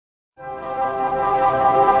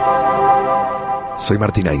soy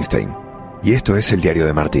Martín Einstein y esto es el diario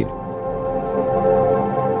de Martín.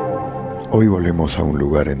 Hoy volvemos a un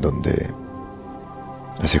lugar en donde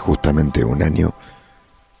hace justamente un año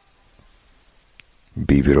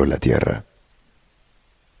vibró la tierra.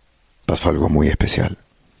 Pasó algo muy especial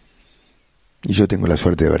y yo tengo la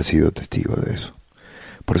suerte de haber sido testigo de eso.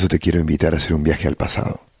 Por eso te quiero invitar a hacer un viaje al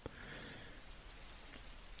pasado,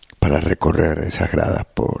 para recorrer esas gradas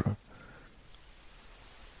por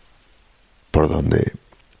donde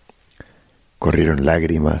corrieron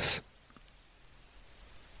lágrimas,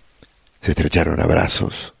 se estrecharon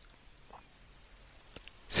abrazos,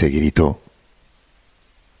 se gritó,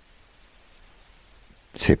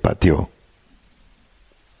 se pateó,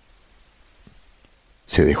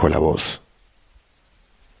 se dejó la voz,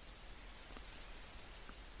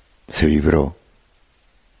 se vibró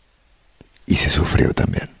y se sufrió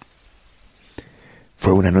también.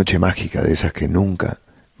 Fue una noche mágica de esas que nunca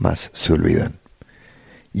más se olvidan.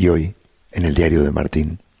 Y hoy, en el diario de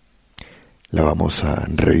Martín, la vamos a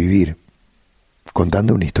revivir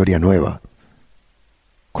contando una historia nueva,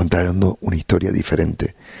 contando una historia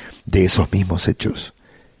diferente de esos mismos hechos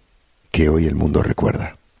que hoy el mundo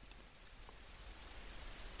recuerda.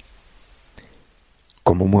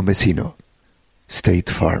 Como un buen vecino,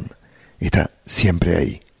 State Farm está siempre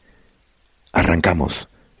ahí. Arrancamos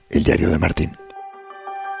el diario de Martín.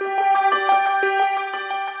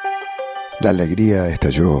 La alegría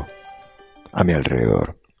estalló a mi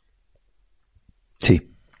alrededor.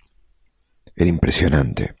 Sí, era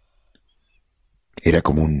impresionante. Era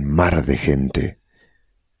como un mar de gente.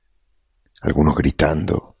 Algunos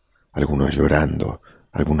gritando, algunos llorando,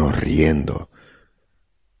 algunos riendo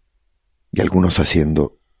y algunos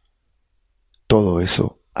haciendo todo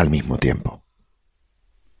eso al mismo tiempo.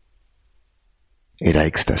 Era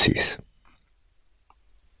éxtasis.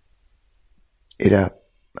 Era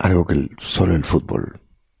algo que solo el fútbol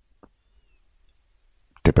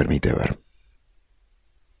te permite ver.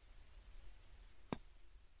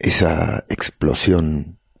 Esa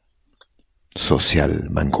explosión social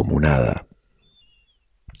mancomunada,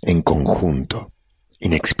 en conjunto,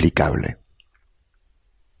 inexplicable.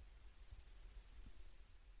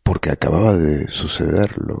 Porque acababa de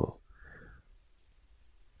suceder lo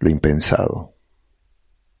impensado.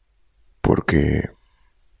 Porque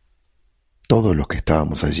todos los que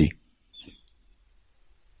estábamos allí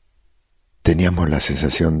teníamos la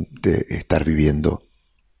sensación de estar viviendo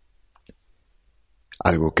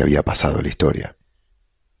algo que había pasado en la historia,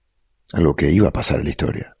 algo que iba a pasar en la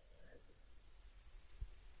historia,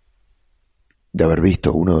 de haber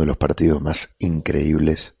visto uno de los partidos más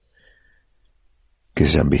increíbles que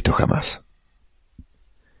se han visto jamás.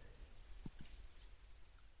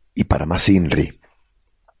 Y para más INRI,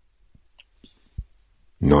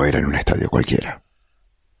 no era en un estadio cualquiera.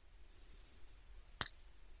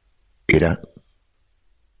 Era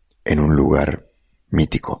en un lugar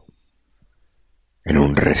mítico, en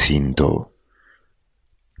un recinto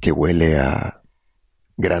que huele a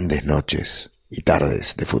grandes noches y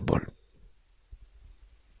tardes de fútbol.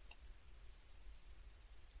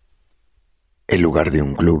 El lugar de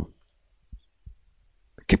un club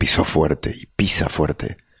que pisó fuerte y pisa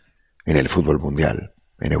fuerte en el fútbol mundial,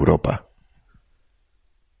 en Europa,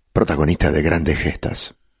 protagonista de grandes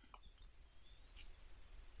gestas.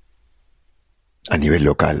 A nivel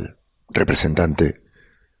local, representante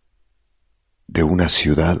de una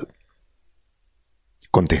ciudad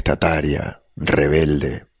contestataria,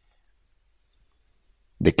 rebelde,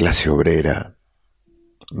 de clase obrera,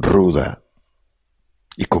 ruda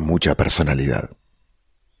y con mucha personalidad.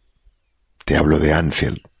 Te hablo de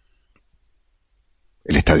Anfield,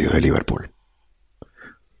 el estadio de Liverpool.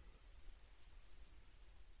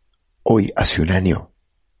 Hoy, hace un año,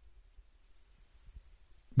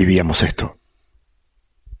 vivíamos esto.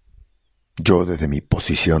 Yo, desde mi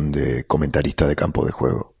posición de comentarista de campo de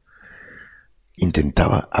juego,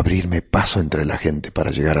 intentaba abrirme paso entre la gente para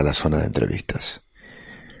llegar a la zona de entrevistas.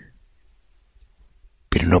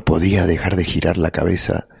 Pero no podía dejar de girar la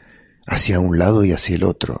cabeza hacia un lado y hacia el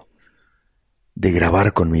otro, de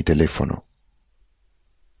grabar con mi teléfono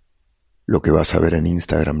lo que vas a ver en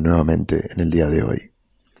Instagram nuevamente en el día de hoy.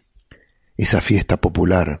 Esa fiesta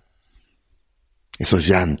popular, esos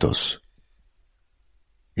llantos,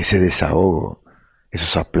 ese desahogo,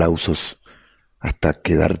 esos aplausos hasta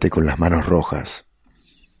quedarte con las manos rojas,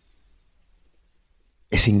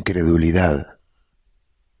 esa incredulidad,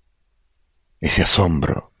 ese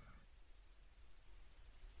asombro,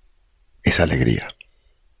 esa alegría.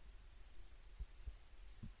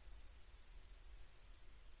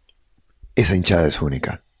 Esa hinchada es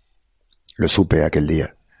única. Lo supe aquel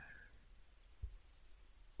día.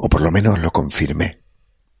 O por lo menos lo confirmé.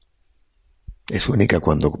 Es única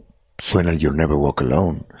cuando suena el You'll Never Walk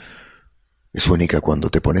Alone. Es única cuando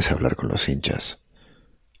te pones a hablar con los hinchas,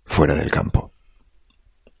 fuera del campo.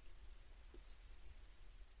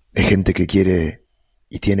 Es gente que quiere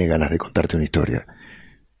y tiene ganas de contarte una historia,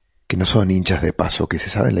 que no son hinchas de paso, que se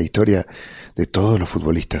saben la historia de todos los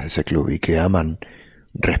futbolistas de ese club y que aman,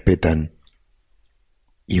 respetan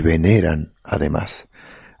y veneran además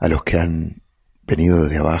a los que han venido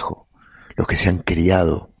desde abajo, los que se han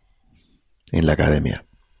criado en la academia,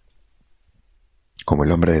 como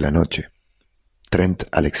el hombre de la noche, Trent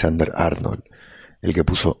Alexander-Arnold, el que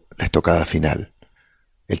puso la estocada final,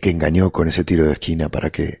 el que engañó con ese tiro de esquina para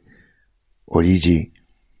que Origi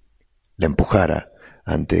la empujara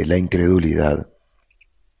ante la incredulidad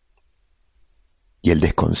y el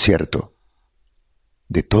desconcierto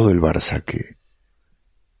de todo el Barça que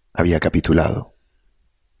había capitulado,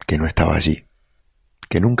 que no estaba allí,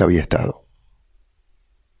 que nunca había estado,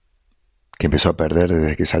 que empezó a perder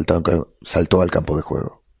desde que saltó al campo de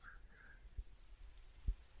juego.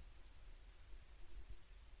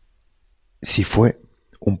 Si fue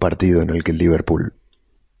un partido en el que el Liverpool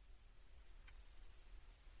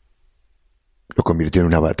lo convirtió en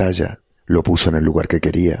una batalla, lo puso en el lugar que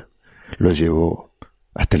quería, lo llevó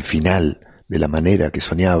hasta el final de la manera que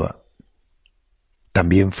soñaba,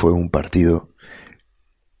 también fue un partido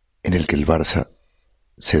en el que el Barça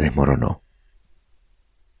se desmoronó.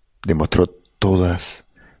 Demostró todas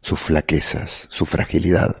sus flaquezas, su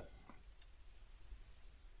fragilidad,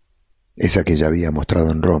 esa que ya había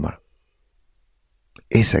mostrado en Roma,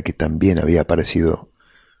 esa que también había aparecido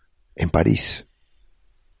en París.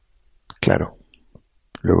 Claro,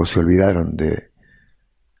 luego se olvidaron de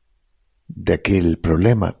aquel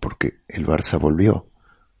problema porque el Barça volvió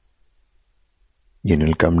y en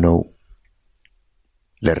el Camp Nou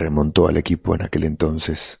le remontó al equipo en aquel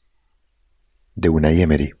entonces de Unai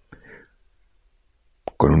Emery,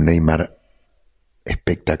 con un Neymar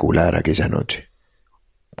espectacular aquella noche,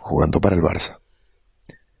 jugando para el Barça,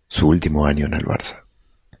 su último año en el Barça.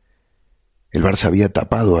 El Barça había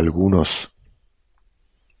tapado algunos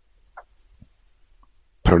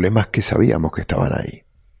problemas que sabíamos que estaban ahí.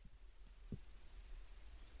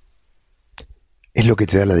 Es lo que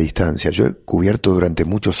te da la distancia. Yo he cubierto durante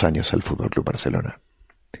muchos años al Fútbol Club Barcelona.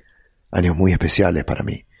 Años muy especiales para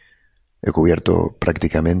mí. He cubierto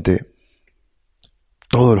prácticamente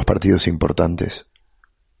todos los partidos importantes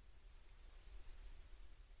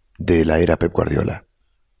de la era Pep Guardiola.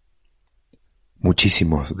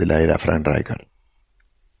 Muchísimos de la era Frank Rijkaard.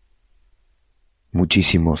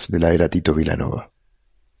 Muchísimos de la era Tito Vilanova.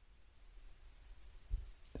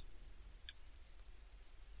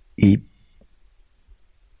 Y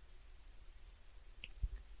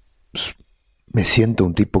me siento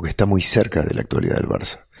un tipo que está muy cerca de la actualidad del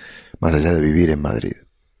Barça, más allá de vivir en Madrid.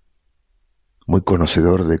 Muy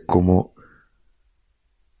conocedor de cómo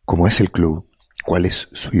es el club, cuál es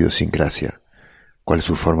su idiosincrasia, cuál es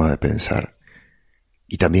su forma de pensar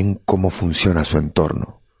y también cómo funciona su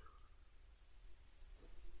entorno.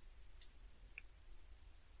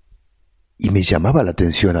 Y me llamaba la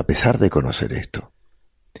atención, a pesar de conocer esto,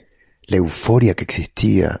 la euforia que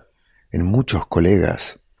existía en muchos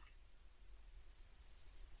colegas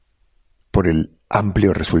por el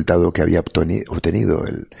amplio resultado que había obtenido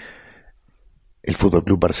el Fútbol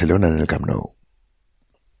Club Barcelona en el Camp Nou.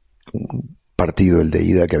 Un partido, el de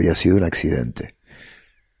ida, que había sido un accidente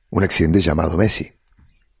llamado Messi.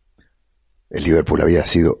 El Liverpool había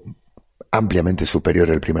sido ampliamente superior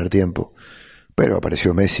el primer tiempo, pero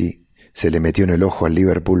apareció Messi, se le metió en el ojo al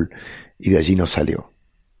Liverpool y de allí no salió.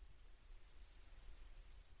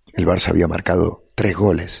 El Barça había marcado 3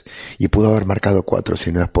 goles y pudo haber marcado 4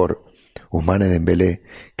 si no es por Ousmane Dembélé,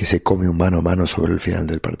 que se come un mano a mano sobre el final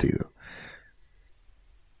del partido.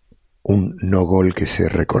 Un no gol que se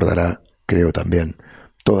recordará, creo también,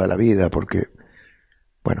 toda la vida, porque,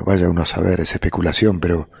 bueno, vaya uno a saber, es especulación,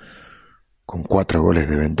 pero con 4 goles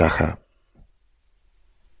de ventaja,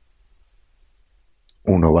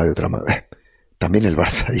 uno va de otra manera. También el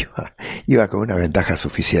Barça iba con una ventaja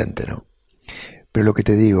suficiente, ¿no? Pero lo que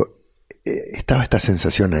te digo, estaba esta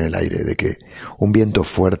sensación en el aire de que un viento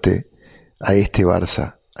fuerte a este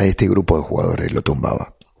Barça, a este grupo de jugadores, lo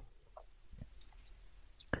tumbaba.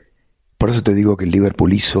 Por eso te digo que el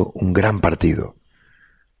Liverpool hizo un gran partido,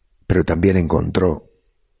 pero también encontró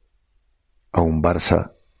a un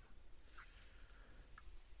Barça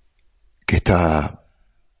que está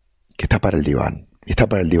para el diván, y está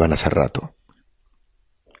para el diván hace rato.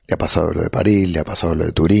 Le ha pasado lo de París, le ha pasado lo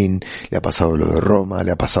de Turín, le ha pasado lo de Roma,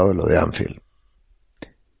 le ha pasado lo de Anfield.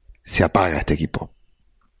 Se apaga este equipo.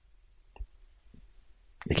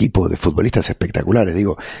 equipo de futbolistas espectaculares.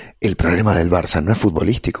 Digo, el problema del Barça no es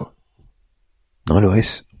futbolístico. No lo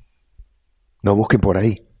es. No busquen por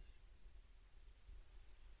ahí.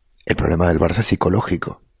 El problema del Barça es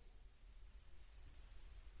psicológico.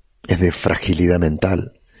 Es de fragilidad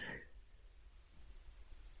mental.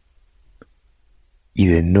 Y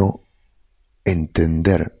de no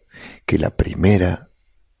entender que el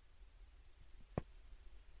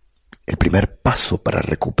primer paso para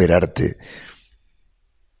recuperarte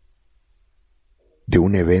de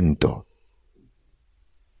un evento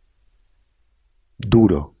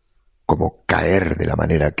duro, como caer de la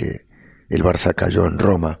manera que el Barça cayó en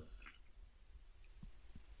Roma,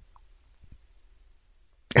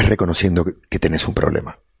 es reconociendo que tenés un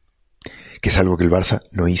problema, que es algo que el Barça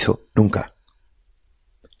no hizo nunca.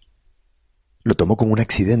 Lo tomó como un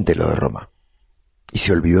accidente lo de Roma y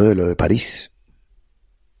se olvidó de lo de París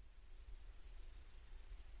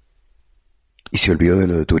y se olvidó de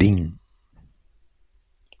lo de Turín.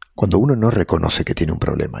 Cuando uno no reconoce que tiene un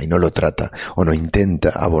problema y no lo trata o no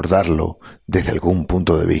intenta abordarlo desde algún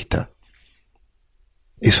punto de vista,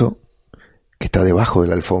 eso que está debajo de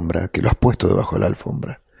la alfombra, que lo has puesto debajo de la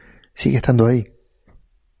alfombra, sigue estando ahí.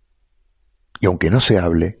 Y aunque no se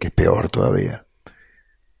hable, que es peor todavía,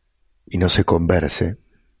 y no se converse,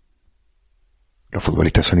 los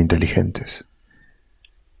futbolistas son inteligentes.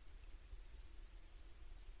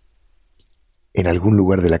 En algún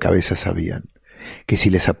lugar de la cabeza sabían que si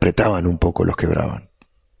les apretaban un poco los quebraban.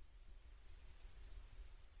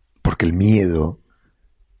 Porque el miedo,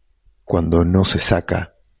 cuando no se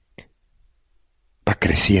saca, va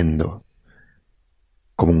creciendo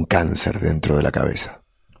como un cáncer dentro de la cabeza.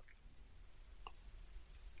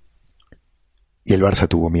 Y el Barça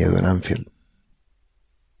tuvo miedo en Anfield.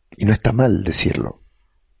 Y no está mal decirlo.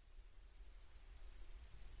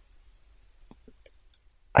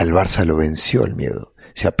 Al Barça lo venció el miedo,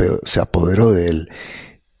 se apoderó de él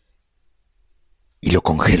y lo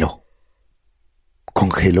congeló.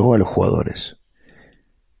 Congeló a los jugadores.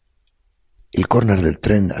 El córner del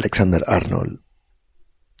tren Alexander-Arnold,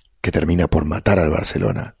 que termina por matar al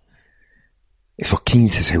Barcelona, esos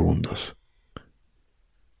 15 segundos,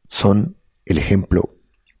 son el ejemplo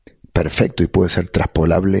perfecto y puede ser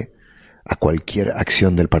traspolable a cualquier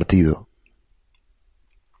acción del partido,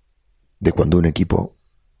 de cuando un equipo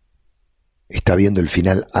está viendo el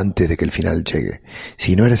final antes de que el final llegue.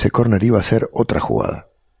 Si no era ese córner, iba a ser otra jugada.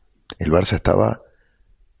 El Barça estaba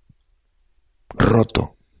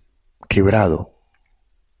roto, quebrado,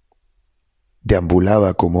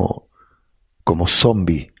 deambulaba como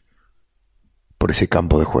zombie por ese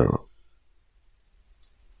campo de juego.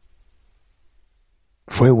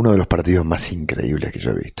 Fue uno de los partidos más increíbles que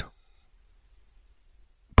yo he visto,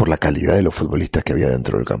 por la calidad de los futbolistas que había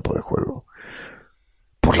dentro del campo de juego,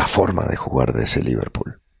 por la forma de jugar de ese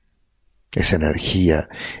Liverpool, esa energía,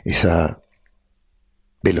 esa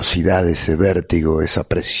velocidad, ese vértigo, esa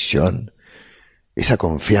precisión, esa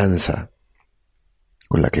confianza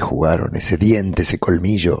con la que jugaron, ese diente, ese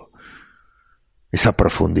colmillo, esa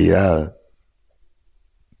profundidad,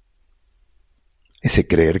 ese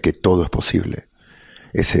creer que todo es posible,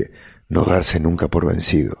 ese no darse nunca por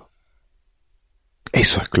vencido.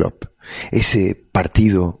 Eso es Klopp. Ese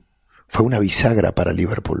partido fue una bisagra para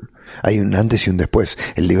Liverpool. Hay un antes y un después.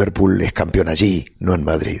 El Liverpool es campeón allí, no en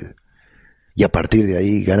Madrid. Y a partir de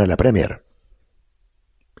ahí gana la Premier.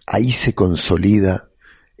 Ahí se consolida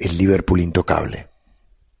el Liverpool intocable.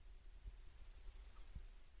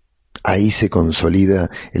 Ahí se consolida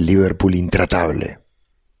el Liverpool intratable.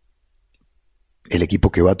 El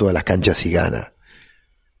equipo que va a todas las canchas y gana.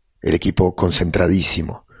 El equipo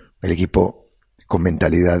concentradísimo. El equipo con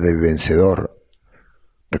mentalidad de vencedor.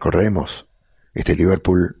 Recordemos, este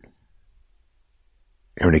Liverpool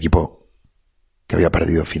era un equipo que había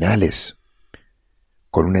perdido finales,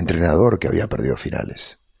 con un entrenador que había perdido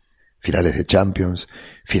finales. Finales de Champions,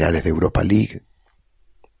 finales de Europa League.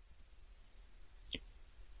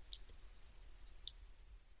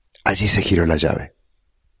 Allí se giró la llave.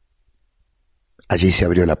 Allí se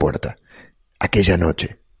abrió la puerta. Aquella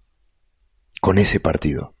noche, con ese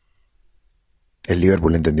partido, el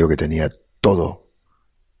Liverpool entendió que tenía todos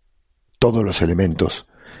los elementos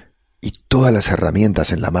y todas las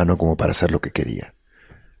herramientas en la mano como para hacer lo que quería.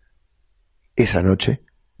 Esa noche,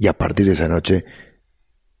 y a partir de esa noche,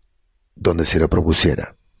 donde se lo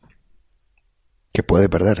propusiera. Que puede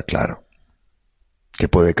perder, claro. Que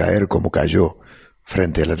puede caer como cayó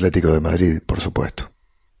frente al Atlético de Madrid, por supuesto.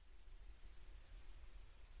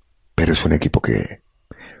 Pero es un equipo que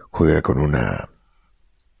juega con una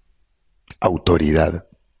autoridad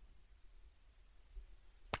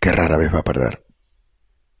que rara vez va a perder.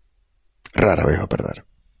 Rara vez va a perder.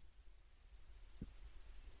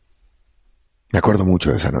 acuerdo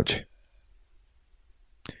mucho de esa noche.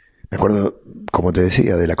 Me acuerdo, como te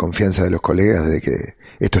decía, de la confianza de los colegas, de que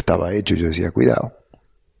esto estaba hecho, y yo decía, cuidado,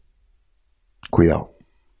 cuidado.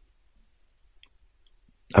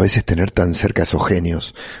 A veces tener tan cerca a esos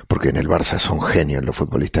genios, porque en el Barça son genios los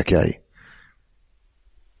futbolistas que hay,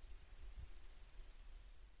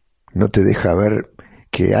 no te deja ver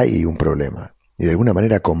que hay un problema. Y de alguna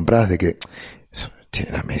manera compras de que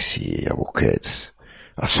tienen a Messi, a Busquets,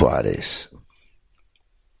 a Suárez,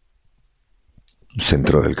 un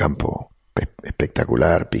centro del campo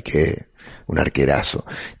espectacular, Piqué, un arquerazo.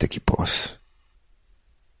 Este equipo es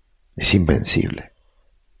invencible.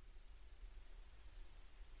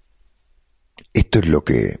 Esto es lo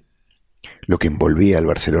que envolvía al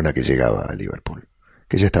Barcelona que llegaba a Liverpool,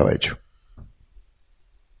 que ya estaba hecho.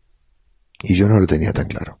 Y yo no lo tenía tan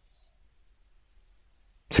claro.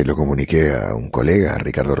 Se lo comuniqué a un colega, a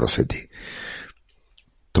Ricardo Rossetti.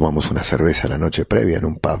 Tomamos una cerveza la noche previa en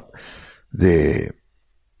un pub de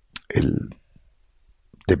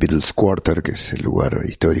Beatles Quarter, que es el lugar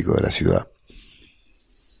histórico de la ciudad.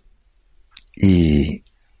 Y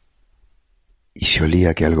se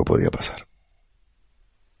olía que algo podía pasar.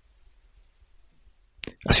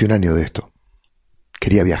 Hace un año de esto.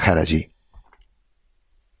 Quería viajar allí.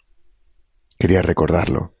 Quería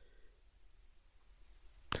recordarlo.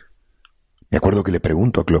 Me acuerdo que le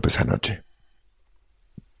pregunto a Klopp esa noche: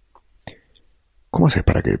 ¿cómo haces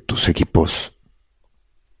para que tus equipos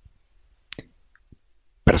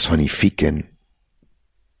personifiquen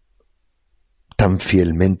tan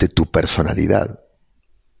fielmente tu personalidad?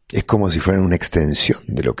 Es como si fueran una extensión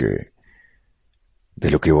de lo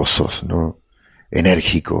que vos sos, ¿no?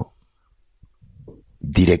 Enérgico,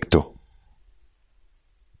 directo,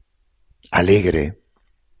 alegre,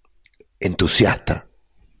 entusiasta.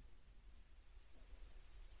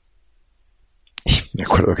 Y me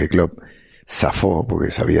acuerdo que Klopp zafó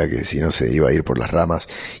porque sabía que si no se iba a ir por las ramas,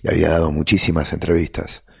 y había dado muchísimas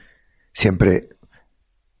entrevistas. Siempre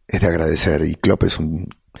es de agradecer, y Klopp es un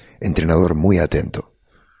entrenador muy atento.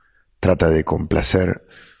 Trata de complacer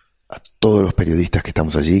a todos los periodistas que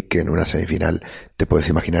estamos allí, que en una semifinal, te puedes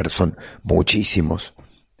imaginar, son muchísimos,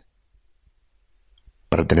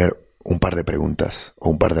 para tener un par de preguntas o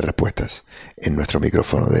un par de respuestas en nuestro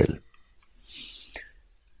micrófono de él.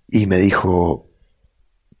 Y me dijo: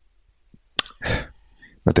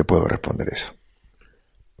 no te puedo responder eso.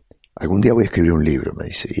 Algún día voy a escribir un libro, me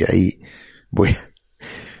dice, y ahí voy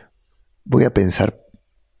a pensar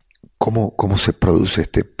cómo se produce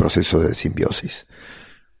este proceso de simbiosis.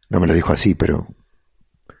 No me lo dijo así, pero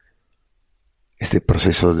este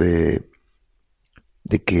proceso de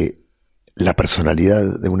que la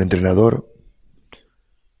personalidad de un entrenador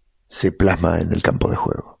se plasma en el campo de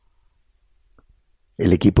juego.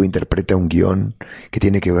 El equipo interpreta un guión que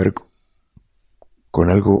tiene que ver con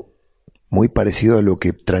algo muy parecido a lo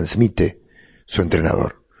que transmite su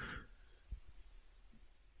entrenador.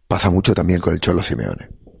 Pasa mucho también con el Cholo Simeone.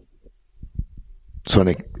 Son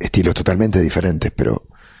estilos totalmente diferentes, pero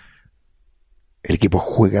el equipo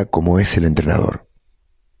juega como es el entrenador.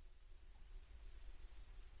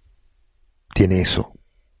 Tiene eso,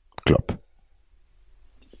 Klopp.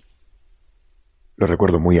 Lo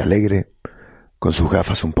recuerdo muy alegre, con sus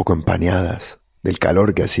gafas un poco empañadas del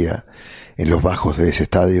calor que hacía en los bajos de ese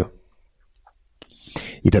estadio.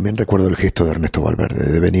 Y también recuerdo el gesto de Ernesto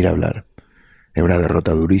Valverde, de venir a hablar en una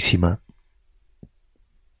derrota durísima,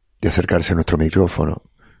 de acercarse a nuestro micrófono,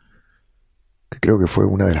 que creo que fue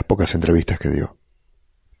una de las pocas entrevistas que dio.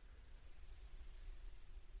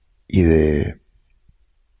 Y de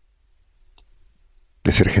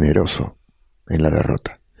ser generoso en la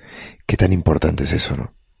derrota. Qué tan importante es eso,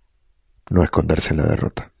 ¿no? No esconderse en la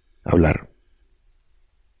derrota, hablar,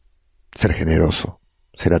 ser generoso,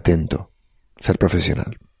 ser atento, ser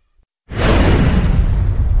profesional.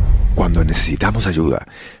 Cuando necesitamos ayuda,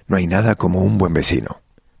 no hay nada como un buen vecino.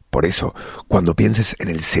 Por eso, cuando pienses en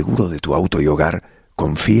el seguro de tu auto y hogar,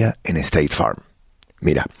 confía en State Farm.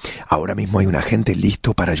 Mira, ahora mismo hay un agente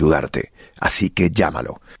listo para ayudarte, así que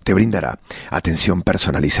llámalo. Te brindará atención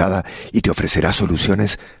personalizada y te ofrecerá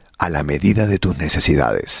soluciones a la medida de tus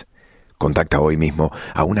necesidades. Contacta hoy mismo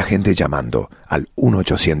a un agente llamando al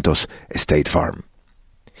 1-800 State Farm.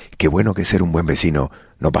 Qué bueno que ser un buen vecino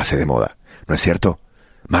no pase de moda, ¿no es cierto?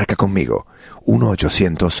 Marca conmigo,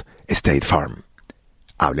 1-800 State Farm.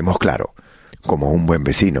 Hablemos claro, como un buen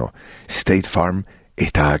vecino, State Farm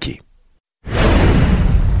está aquí.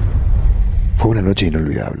 Fue una noche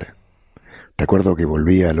inolvidable. Recuerdo que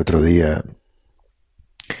volvía el otro día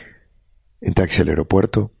en taxi al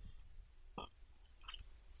aeropuerto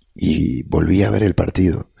y volví a ver el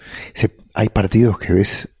partido. Hay partidos que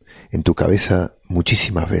ves en tu cabeza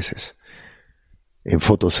muchísimas veces, en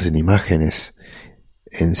fotos, en imágenes,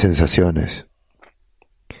 en sensaciones.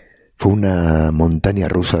 Fue una montaña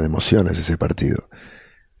rusa de emociones ese partido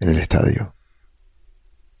en el estadio.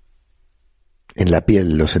 En la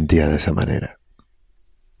piel lo sentía de esa manera.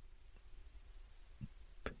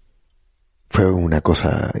 Fue una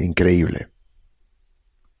cosa increíble,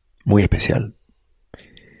 muy especial,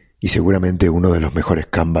 y seguramente uno de los mejores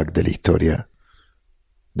comebacks de la historia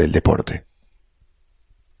del deporte.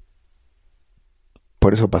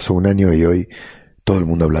 Por eso pasó un año y hoy todo el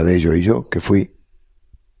mundo habla de ello, y yo, que fui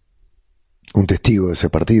un testigo de ese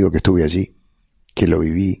partido, que estuve allí, que lo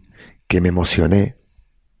viví, que me emocioné,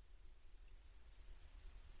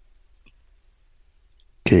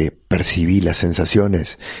 que percibí las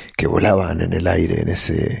sensaciones que volaban en el aire en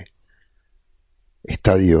ese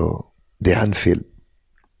estadio de Anfield,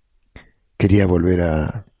 quería volver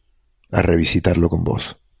a revisitarlo con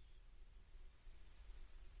vos.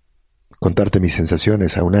 Contarte mis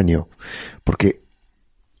sensaciones a un año, porque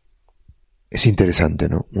es interesante,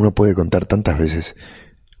 ¿no? Uno puede contar tantas veces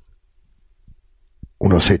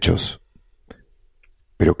unos hechos,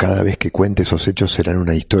 pero cada vez que cuente esos hechos serán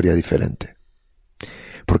una historia diferente.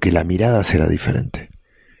 Porque la mirada será diferente.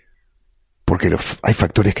 Porque hay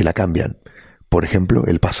factores que la cambian. Por ejemplo,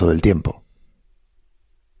 el paso del tiempo.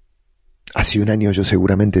 Hace un año yo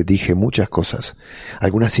seguramente dije muchas cosas,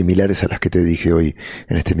 algunas similares a las que te dije hoy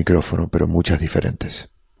en este micrófono, pero muchas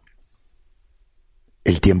diferentes.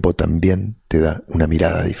 El tiempo también te da una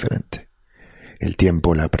mirada diferente. El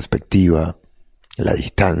tiempo, la perspectiva, la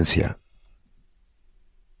distancia.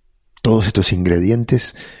 Todos estos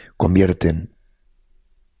ingredientes convierten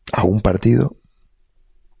a un partido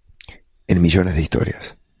en millones de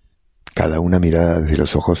historias. Cada una mirada desde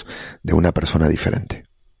los ojos de una persona diferente.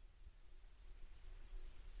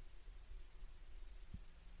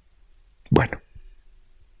 Bueno,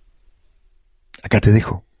 acá te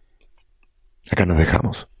dejo. Acá nos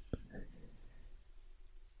dejamos.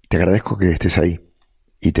 Te agradezco que estés ahí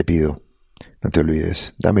y te pido, no te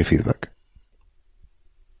olvides, dame feedback.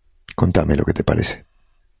 Contame lo que te parece.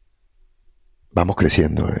 Vamos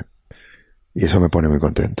creciendo, y eso me pone muy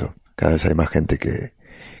contento. Cada vez hay más gente que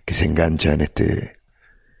se engancha en este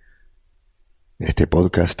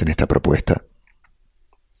podcast, en esta propuesta.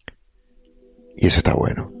 Y eso está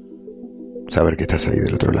bueno. Saber que estás ahí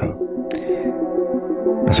del otro lado.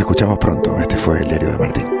 Nos escuchamos pronto. Este fue el Diario de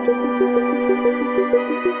Martín.